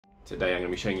Today I'm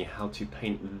going to be showing you how to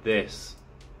paint this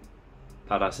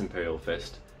badass Imperial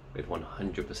Fist with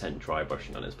 100% dry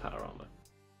brushing on his power armor.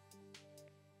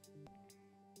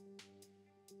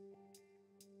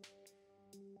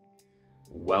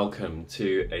 Welcome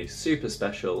to a super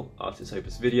special Artis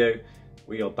Opus video.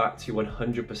 We are back to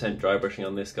 100% dry brushing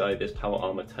on this guy. This power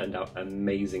armor turned out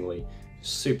amazingly.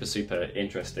 Super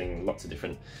interesting, lots of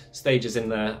different stages in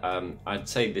there. I'd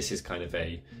say this is kind of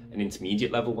an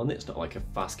intermediate level one. It's not like a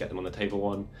fast get them on the table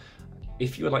one.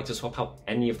 If you would like to swap out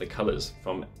any of the colors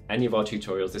from any of our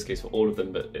tutorials, this goes for all of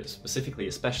them, but specifically,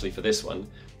 especially for this one,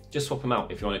 just swap them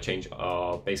out. If you want to change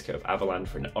our base coat of Avalanche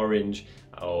for an orange,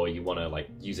 or you want to like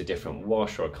use a different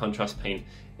wash or a contrast paint,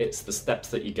 it's the steps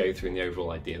that you go through in the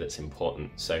overall idea that's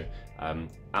important. So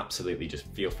absolutely just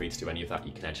feel free to do any of that.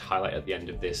 You can edge highlight at the end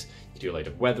of this, you can do a load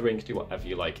of weathering, you can do whatever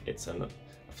you like. It's a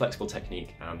flexible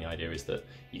technique, and the idea is that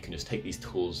you can just take these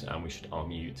tools and we should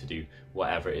arm you to do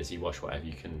whatever it is you wash, whatever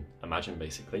you can imagine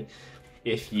basically.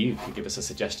 If you can give us a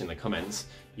suggestion in the comments,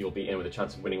 you'll be in with a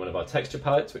chance of winning one of our texture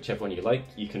palettes, whichever one you like.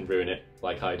 You can ruin it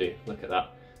like I do. Look at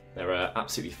that. They're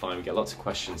absolutely fine. We get lots of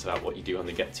questions about what you do when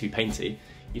they get too painty.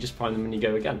 You just prime them and you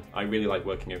go again. I really like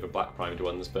working over black primed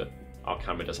ones, but our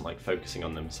camera doesn't like focusing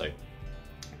on them. So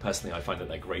personally, I find that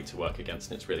they're great to work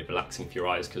against, and it's really relaxing for your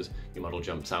eyes because your model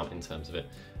jumps out in terms of it,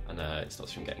 and it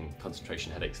stops you from getting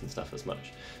concentration headaches and stuff as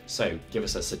much. So give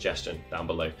us a suggestion down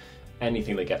below.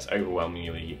 Anything that gets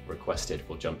overwhelmingly requested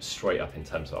will jump straight up in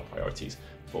terms of our priorities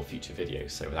for future videos.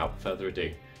 So without further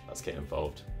ado, let's get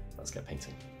involved. Let's get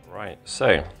painting. Right,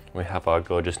 so we have our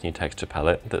gorgeous new texture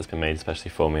palette that's been made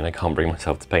especially for me and I can't bring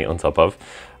myself to paint on top of.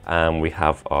 And we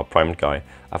have our primed guy.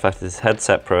 I've left his head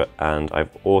separate, and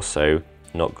I've also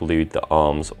not glued the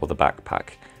arms or the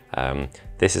backpack.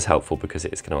 This is helpful because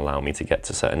it's going to allow me to get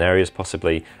to certain areas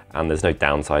possibly, and there's no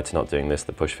downside to not doing this.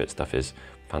 The push fit stuff is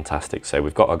fantastic. So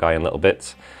we've got our guy in little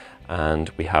bits, and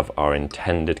we have our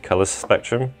intended color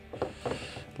spectrum.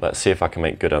 Let's see if I can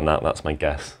make good on that. That's my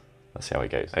guess. Let's see how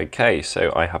it goes. Okay,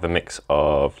 so I have a mix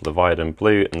of Leviathan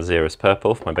blue and Xeris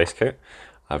purple for my base coat.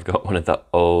 I've got one of the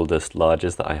oldest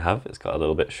larges that I have. It's got a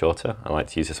little bit shorter. I like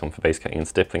to use this one for base coating and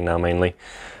stippling now mainly.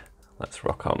 Let's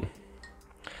rock on.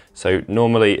 So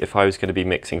normally if I was going to be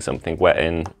mixing something wet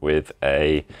in with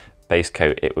a base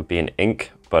coat, it would be an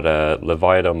ink, but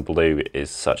Leviathan blue is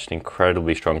such an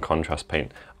incredibly strong contrast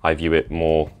paint. I view it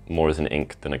more as an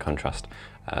ink than a contrast.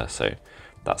 So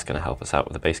that's going to help us out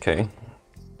with the base coating.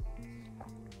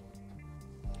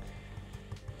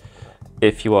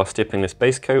 If you are stippling this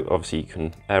base coat, obviously you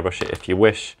can airbrush it if you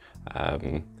wish.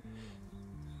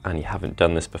 And you haven't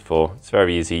done this before, it's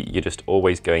very easy. You're just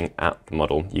always going at the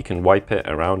model. You can wipe it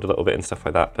around a little bit and stuff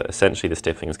like that, but essentially the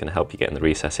stippling is going to help you get in the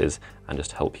recesses and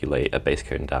just help you lay a base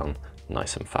coat down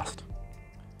nice and fast.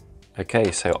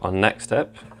 Okay, so our next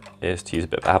step is to use a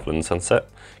bit of Avalon Sunset.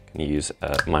 I'm going to use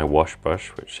my wash brush,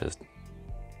 which has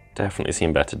definitely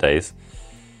seen better days.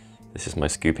 This is my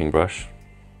scooping brush.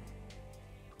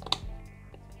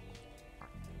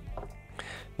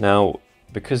 Now,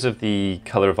 because of the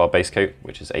color of our base coat,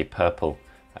 which is a purple,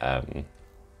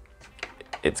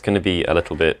 it's going to be a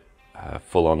little bit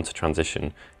full on to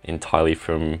transition entirely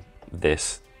from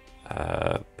this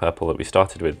purple that we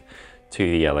started with to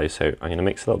the yellow. So I'm going to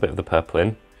mix a little bit of the purple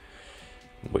in,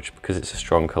 which, because it's a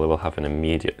strong color, will have an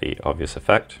immediately obvious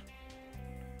effect.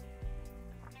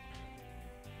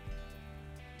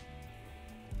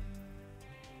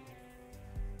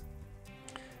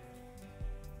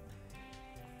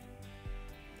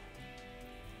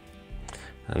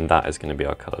 And that is going to be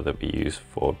our color that we use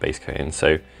for base coating.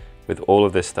 So with all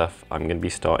of this stuff, I'm going to be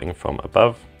starting from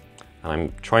above, and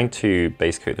I'm trying to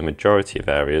base coat the majority of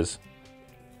areas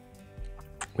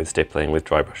with stippling, with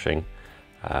dry brushing,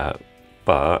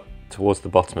 but towards the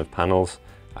bottom of panels,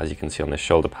 as you can see on this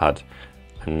shoulder pad,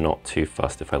 I'm not too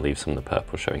fussed if I leave some of the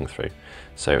purple showing through.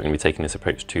 So I'm going to be taking this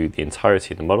approach to the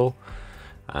entirety of the model,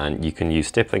 and you can use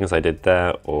stippling as I did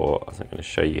there, or as I'm going to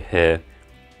show you here,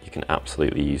 you can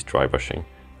absolutely use dry brushing.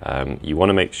 You want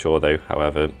to make sure though,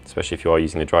 however, especially if you are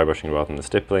using the dry brushing rather than the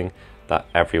stippling, that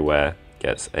everywhere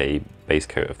gets a base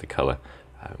coat of the colour.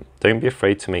 Don't be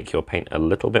afraid to make your paint a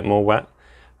little bit more wet.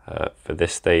 For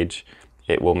this stage,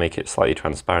 it will make it slightly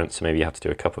transparent, so maybe you have to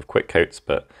do a couple of quick coats,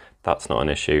 but that's not an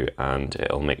issue, and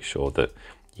it'll make sure that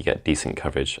you get decent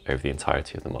coverage over the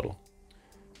entirety of the model.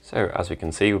 So as we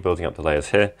can see, we're building up the layers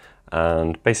here,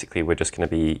 and basically we're just going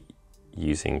to be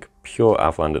using pure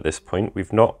Avalanche at this point.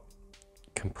 We've not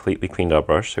completely cleaned our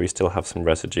brush, so we still have some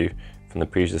residue from the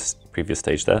previous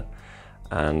stage there,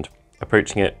 and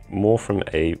approaching it more from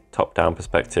a top-down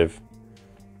perspective.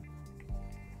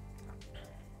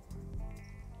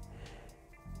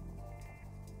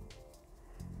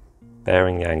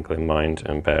 bearing the angle in mind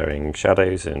and bearing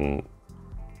shadows and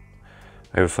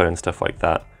overflow and stuff like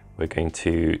that, we're going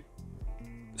to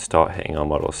start hitting our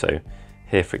model. So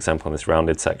here, for example, in this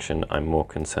rounded section, I'm more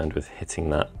concerned with hitting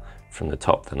that from the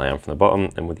top than I am from the bottom.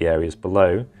 And with the areas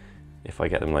below, if I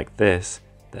get them like this,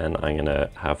 then I'm gonna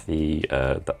have the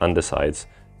undersides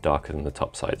darker than the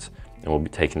top sides. And we'll be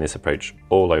taking this approach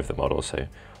all over the model. So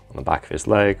on the back of his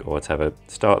leg or whatever,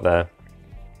 start there.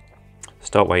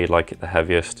 Start where you'd like it the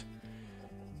heaviest.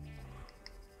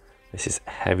 This is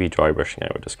heavy dry brushing, I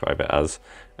would describe it as.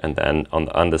 And then on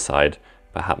the underside,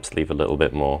 perhaps leave a little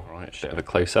bit more. Right, a bit of a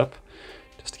close-up,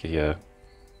 just to give you a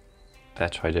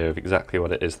better idea of exactly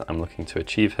what it is that I'm looking to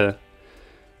achieve here.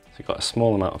 So we've got a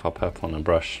small amount of our purple on a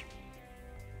brush.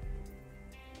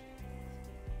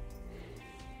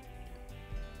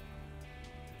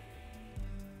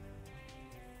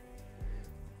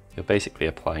 You're basically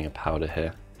applying a powder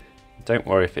here. Don't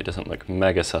worry if it doesn't look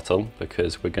mega subtle,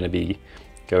 because we're going to be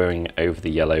going over the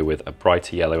yellow with a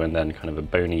brighter yellow and then kind of a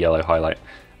bony yellow highlight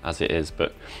as it is.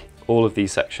 But all of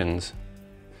these sections,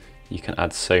 you can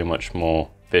add so much more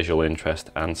visual interest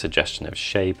and suggestion of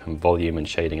shape and volume and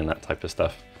shading and that type of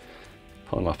stuff.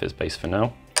 Pull him off his base for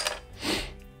now.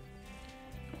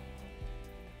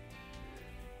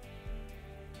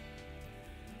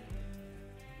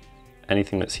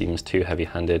 Anything that seems too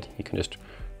heavy-handed, you can just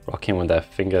rock in with their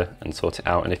finger and sort it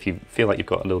out. And if you feel like you've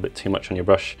got a little bit too much on your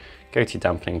brush, go to your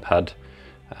dampening pad,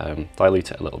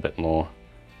 dilute it a little bit more,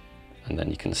 and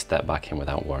then you can step back in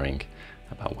without worrying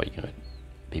about what you're going to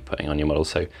be putting on your model.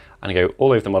 So I'm going to go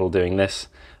all over the model doing this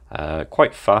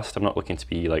quite fast. I'm not looking to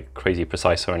be like crazy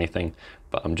precise or anything,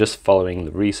 but I'm just following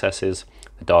the recesses,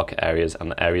 the darker areas, and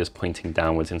the areas pointing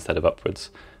downwards instead of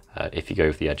upwards. If you go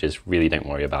over the edges, really don't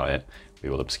worry about it. We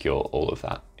will obscure all of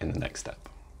that in the next step.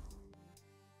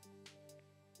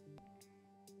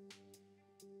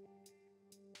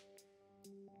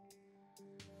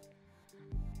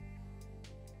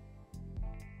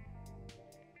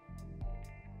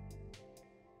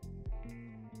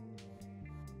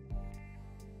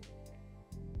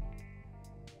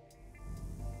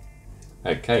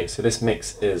 Okay, so this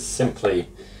mix is simply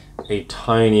a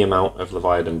tiny amount of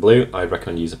Leviathan blue. I'd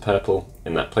recommend use a purple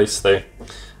in that place though,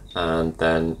 and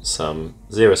then some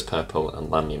Xeris purple and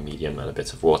Lamium medium and a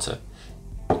bit of water.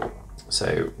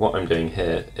 So what I'm doing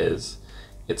here is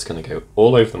it's going to go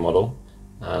all over the model,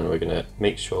 and we're going to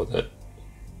make sure that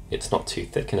it's not too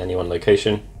thick in any one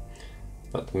location.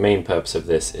 But the main purpose of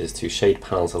this is to shade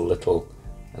panels a little,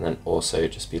 and then also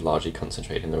just be largely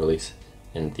concentrated in the release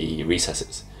in the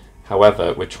recesses.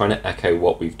 However, we're trying to echo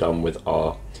what we've done with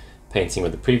our painting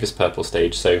with the previous purple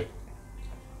stage, so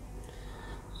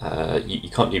you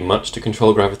can't do much to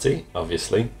control gravity,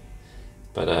 obviously,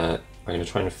 but I'm going to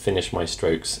try and finish my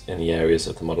strokes in the areas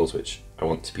of the models which I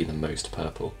want to be the most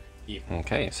purple.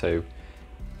 Okay, so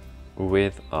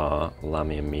with our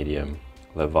Lamium medium,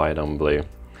 Leviathan blue,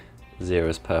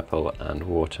 Xeris purple and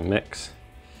water mix,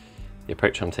 the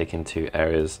approach I'm taking to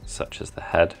areas such as the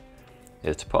head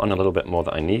is to put on a little bit more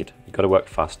that I need. You've got to work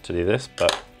fast to do this,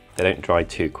 but they don't dry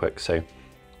too quick, so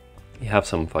you have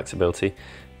some flexibility.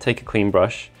 Take a clean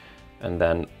brush, and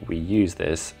then we use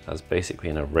this as basically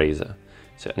an eraser.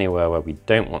 So anywhere where we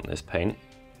don't want this paint,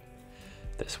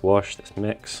 this wash, this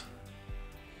mix,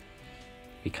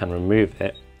 we can remove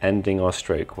it, ending our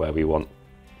stroke where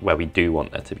we do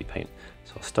want there to be paint.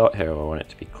 So I'll start here where I want it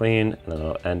to be clean, and then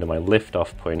I'll end, and my lift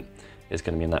off point is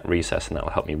going to be in that recess, and that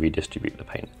will help me redistribute the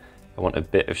paint. I want a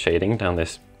bit of shading down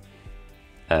this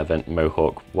air vent,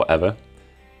 mohawk, whatever,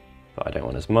 but I don't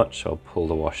want as much, so I'll pull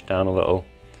the wash down a little,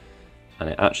 and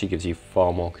it actually gives you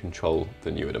far more control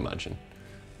than you would imagine.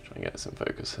 Try and get some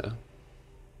focus here.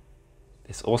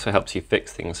 This also helps you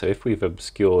fix things, so if we've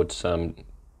obscured some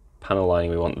panel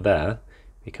lining we want there,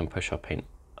 we can push our paint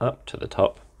up to the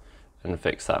top and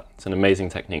fix that. It's an amazing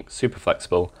technique, super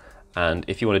flexible, and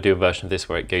if you want to do a version of this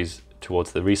where it goes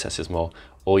towards the recesses more,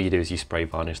 all you do is you spray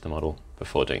varnish the model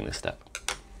before doing this step.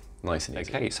 Nice and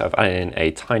easy. Okay, so I've added in a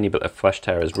tiny bit of flesh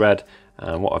tear as red,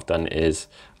 and what I've done is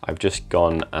I've just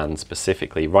gone and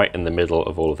specifically right in the middle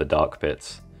of all of the dark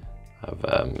bits,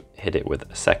 I've hit it with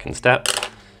a second step,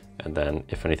 and then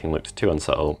if anything looks too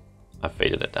unsubtle, I've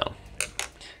faded it down.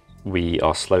 We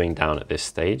are slowing down at this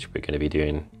stage. We're going to be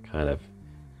doing kind of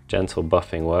gentle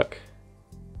buffing work.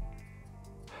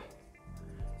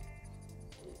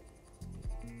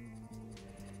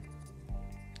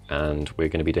 And we're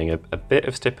going to be doing a bit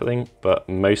of stippling, but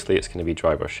mostly it's going to be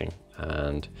dry brushing.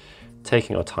 And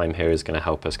taking our time here is going to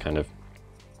help us kind of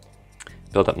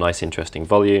build up nice, interesting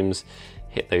volumes,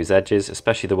 hit those edges,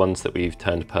 especially the ones that we've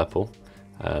turned purple.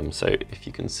 So if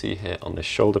you can see here on this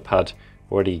shoulder pad,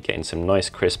 already getting some nice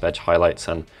crisp edge highlights,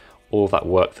 and all that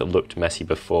work that looked messy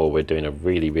before, we're doing a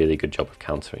really good job of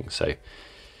countering. So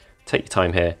take your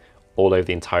time here, all over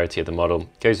the entirety of the model.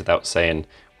 Goes without saying,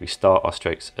 we start our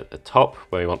strokes at the top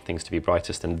where we want things to be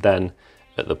brightest, and then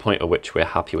at the point at which we're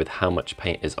happy with how much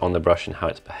paint is on the brush and how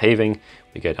it's behaving,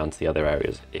 we go down to the other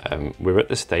areas. We're at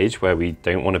the stage where we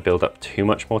don't want to build up too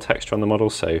much more texture on the model,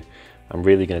 so I'm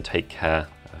really going to take care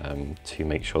to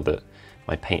make sure that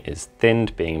my paint is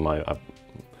thinned, being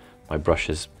my brush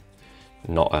is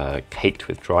not caked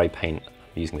with dry paint.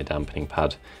 I'm using the dampening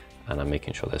pad and I'm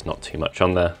making sure there's not too much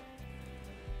on there.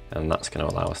 And that's going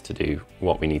to allow us to do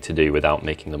what we need to do without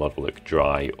making the model look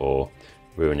dry or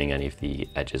ruining any of the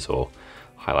edges or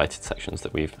highlighted sections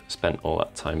that we've spent all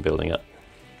that time building up.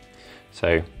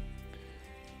 So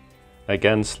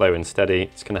again, slow and steady.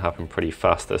 It's going to happen pretty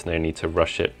fast. There's no need to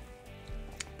rush it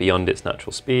beyond its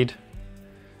natural speed.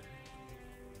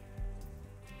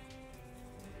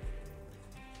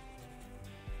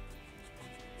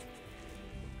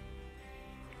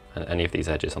 And any of these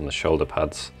edges on the shoulder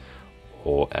pads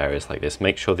or areas like this,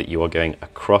 make sure that you are going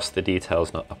across the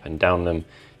details, not up and down them.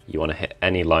 You want to hit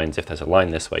any lines. If there's a line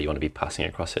this way, you want to be passing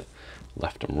across it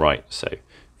left and right. So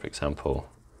for example,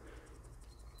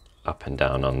 up and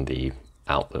down on the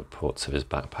outlet ports of his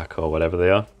backpack or whatever they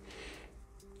are.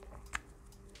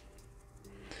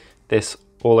 This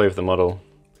all over the model.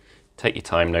 Take your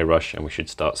time, no rush, and we should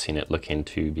start seeing it looking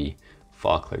to be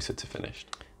far closer to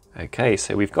finished. Okay,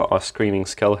 so we've got our screaming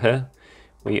skull here.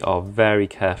 We are very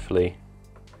carefully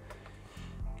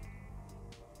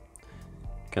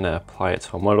gonna apply it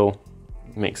to our model,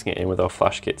 mixing it in with our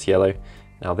flash kits yellow.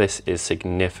 Now this is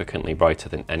significantly brighter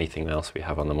than anything else we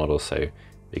have on the model, so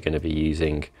we're going to be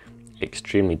using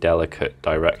extremely delicate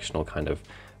directional kind of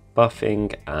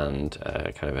buffing and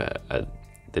kind of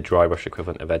the dry brush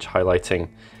equivalent of edge highlighting.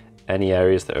 Any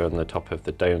areas that are on the top of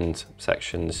the domed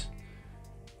sections,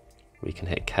 we can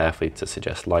hit carefully to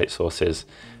suggest light sources,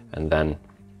 and then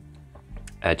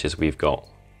edges we've got,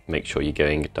 make sure you're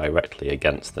going directly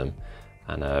against them,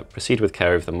 and proceed with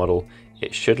care of the model.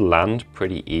 It should land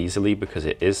pretty easily because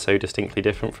it is so distinctly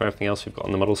different from everything else we've got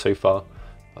on the model so far,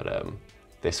 but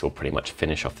this will pretty much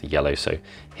finish off the yellow, so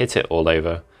hit it all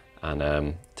over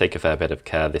and take a fair bit of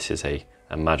care. This is a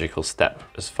magical step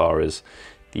as far as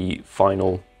the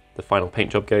final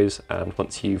paint job goes, and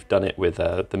once you've done it with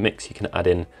the mix, you can add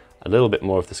in a little bit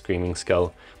more of the screaming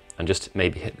skull and just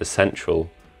maybe hit the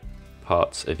central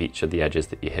parts of each of the edges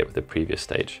that you hit with the previous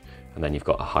stage, and then you've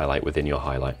got a highlight within your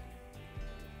highlight.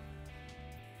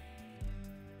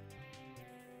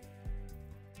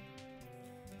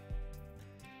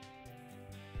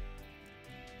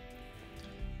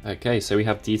 Okay, so we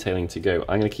have detailing to go.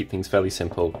 I'm going to keep things fairly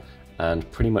simple, and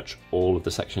pretty much all of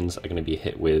the sections are going to be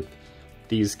hit with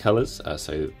these colours,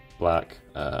 so black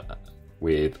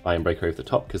with Iron Breaker over the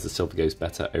top because the silver goes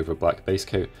better over a black base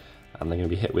coat, and they're going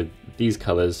to be hit with these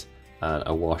colours and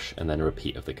a wash and then a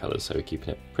repeat of the colours, so we're keeping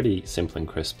it pretty simple and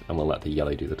crisp, and we'll let the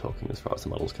yellow do the talking as far as the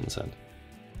model's concerned.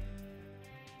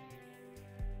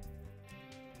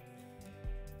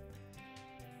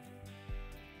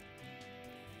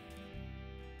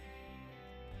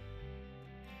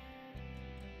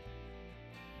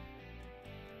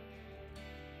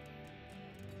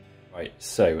 Right,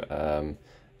 so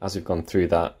as we've gone through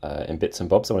that in bits and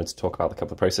bobs, I wanted to talk about a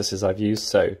couple of processes I've used.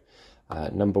 So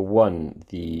number one,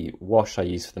 the wash I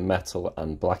used for the metal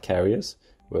and black areas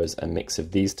was a mix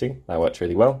of these two. That worked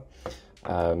really well.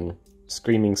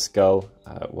 Screaming Skull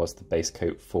was the base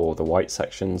coat for the white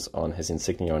sections on his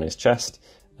insignia on his chest,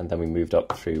 and then we moved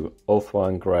up through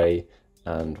Ulthuan Grey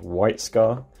and White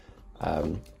Scar.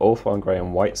 Ulthuan Grey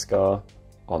and White Scar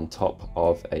on top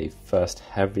of a first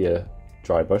heavier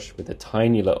dry brush with a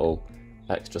tiny little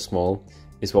extra small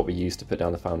is what we used to put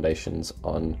down the foundations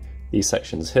on these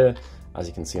sections here. As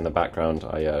you can see in the background,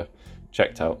 I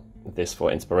checked out this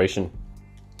for inspiration.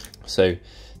 So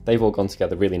they've all gone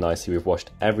together really nicely. We've washed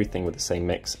everything with the same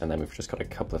mix, and then we've just got a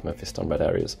couple of Mephiston red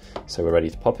areas. So we're ready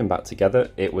to pop them back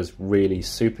together. It was really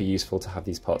super useful to have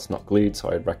these parts not glued, so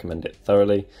I'd recommend it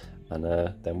thoroughly. And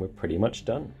then we're pretty much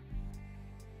done.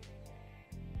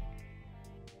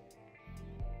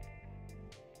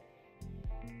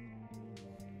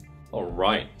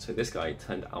 Alright, so this guy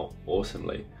turned out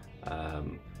awesomely.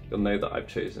 You'll know that I've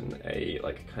chosen a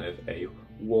kind of a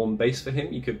warm base for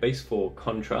him. You could base for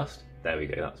contrast. There we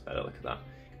go, that's better, look at that.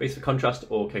 Base for contrast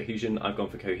or cohesion. I've gone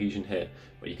for cohesion here,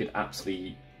 but you could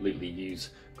absolutely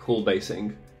use cool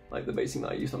basing like the basing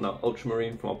that I used on that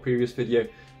ultramarine from our previous video,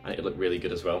 and it'll look really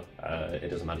good as well. It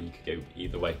doesn't matter, you could go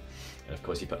either way. And of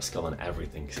course you put a skull on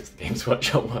everything because it's the Games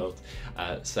Workshop world.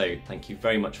 So thank you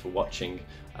very much for watching.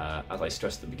 As I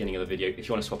stressed at the beginning of the video, if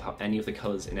you want to swap out any of the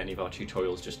colours in any of our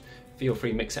tutorials, just feel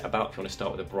free, mix it about. If you want to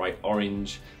start with a bright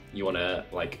orange, you want to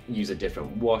like use a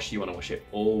different wash, you want to wash it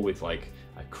all with like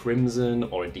a crimson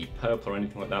or a deep purple or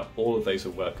anything like that, all of those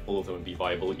will work, all of them would be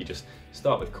viable. You just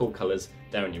start with cool colours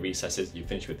there on your recesses, you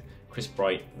finish with crisp,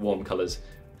 bright, warm colours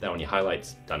there on your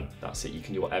highlights, done, that's it. You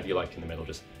can do whatever you like in the middle,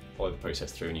 just follow the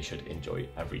process through and you should enjoy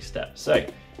every step. So,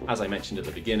 as I mentioned at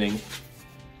the beginning,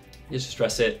 just to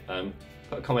stress it,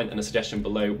 put a comment and a suggestion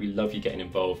below. We love you getting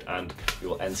involved, and we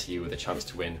will enter you with a chance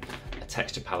to win a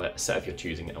texture palette, a set of your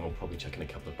choosing, and we'll probably chuck in a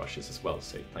couple of brushes as well.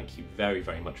 So thank you very,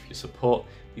 very much for your support.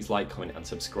 Please like, comment and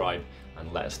subscribe,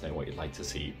 and let us know what you'd like to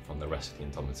see from the rest of the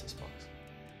Indomitus box.